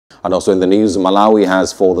And also in the news, Malawi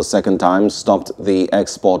has for the second time stopped the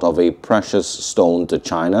export of a precious stone to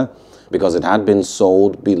China because it had been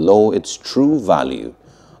sold below its true value.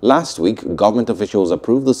 Last week, government officials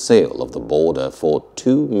approved the sale of the boulder for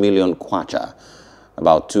 2 million kwacha,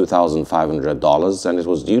 about $2,500, and it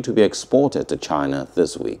was due to be exported to China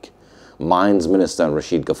this week. Mines Minister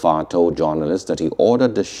Rashid Gafar told journalists that he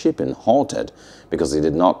ordered the shipping halted because he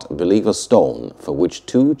did not believe a stone for which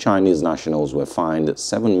two Chinese nationals were fined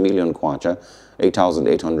 7 million kwacha,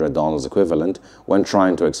 $8,800 equivalent, when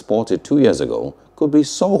trying to export it 2 years ago, could be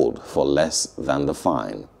sold for less than the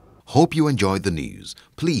fine. Hope you enjoyed the news.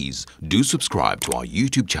 Please do subscribe to our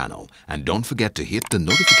YouTube channel and don't forget to hit the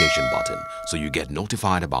notification button so you get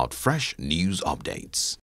notified about fresh news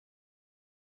updates.